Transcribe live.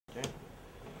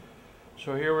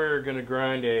So here we're going to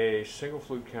grind a single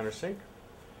flute countersink.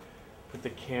 Put the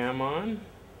cam on.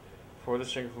 For the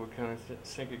single flute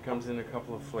countersink, it comes in a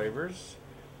couple of flavors.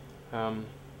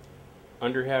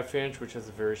 Under half inch, which has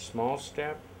a very small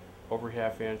step. Over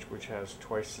half inch, which has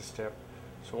twice the step.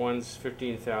 So one's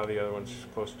 15 thou, the other one's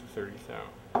close to 30 thou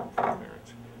for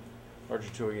clearance. Larger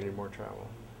tool, you need more travel.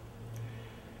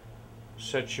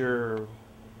 Set your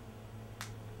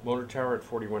motor tower at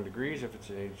 41 degrees if it's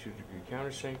an 82 degree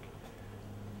countersink.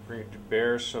 Bring it to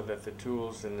bear so that the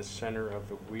tool's in the center of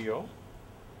the wheel.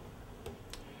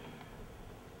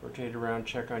 Rotate around,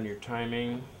 check on your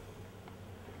timing.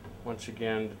 Once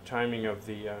again, the timing of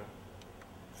the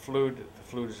flute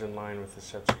is in line with the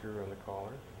set screw on the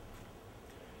collar.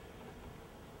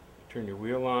 Turn your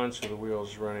wheel on so the wheel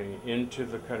is running into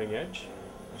the cutting edge.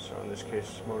 So in this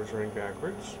case, the motor's running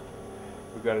backwards.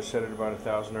 We've got to set it about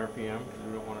 1,000 RPM because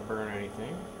we don't want to burn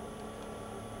anything.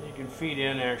 You can feed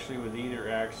in actually with either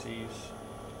axes.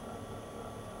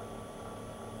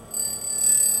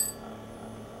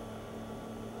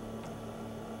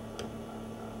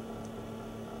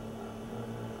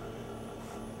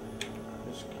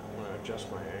 Just want to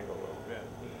adjust my angle a little bit.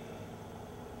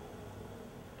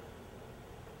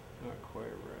 Not quite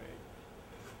right.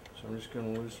 So I'm just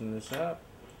going to loosen this up.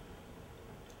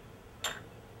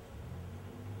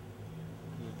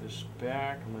 Move this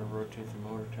back. I'm going to rotate the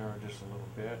motor tower just a little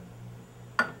bit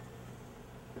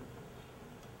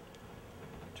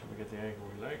until we get the angle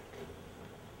we like.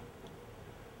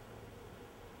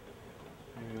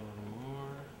 Maybe a little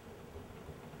more.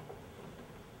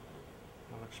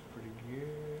 That looks pretty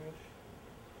good.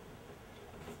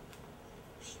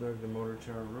 Snug the motor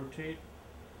tower rotate.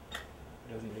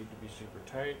 Doesn't need to be super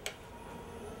tight.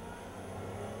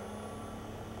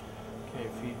 Okay,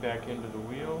 feed back into the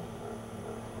wheel.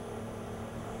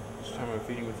 This time I'm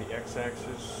feeding with the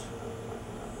x-axis.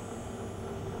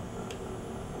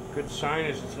 Good sign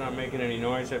is it's not making any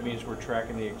noise. That means we're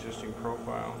tracking the existing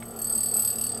profile.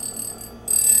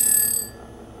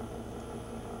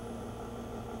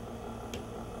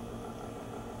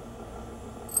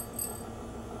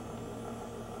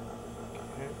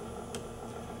 Okay.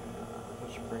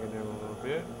 Let's bring it down a little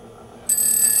bit.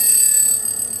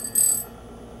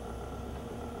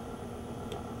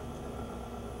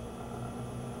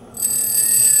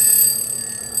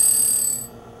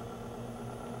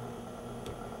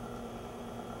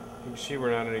 You can see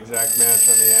we're not an exact match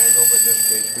on the angle, but in this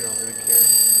case we don't really care.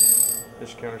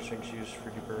 This countersink's used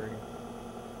for deburring.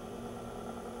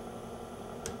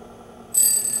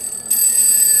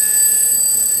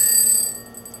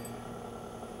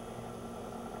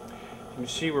 You can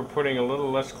see we're putting a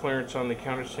little less clearance on the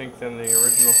countersink than the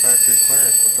original factory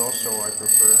clearance, which also I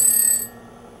prefer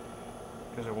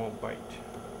because it won't bite.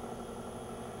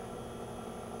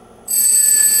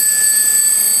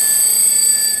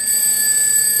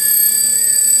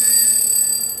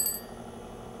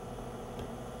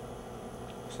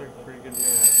 Looks like a pretty good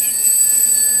match.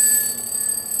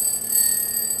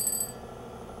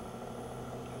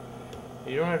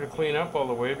 You don't have to clean up all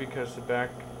the way because the back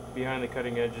behind the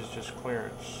cutting edge is just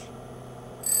clearance.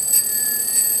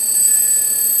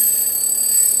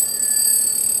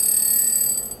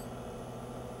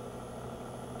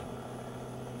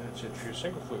 That's it for your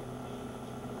single flute.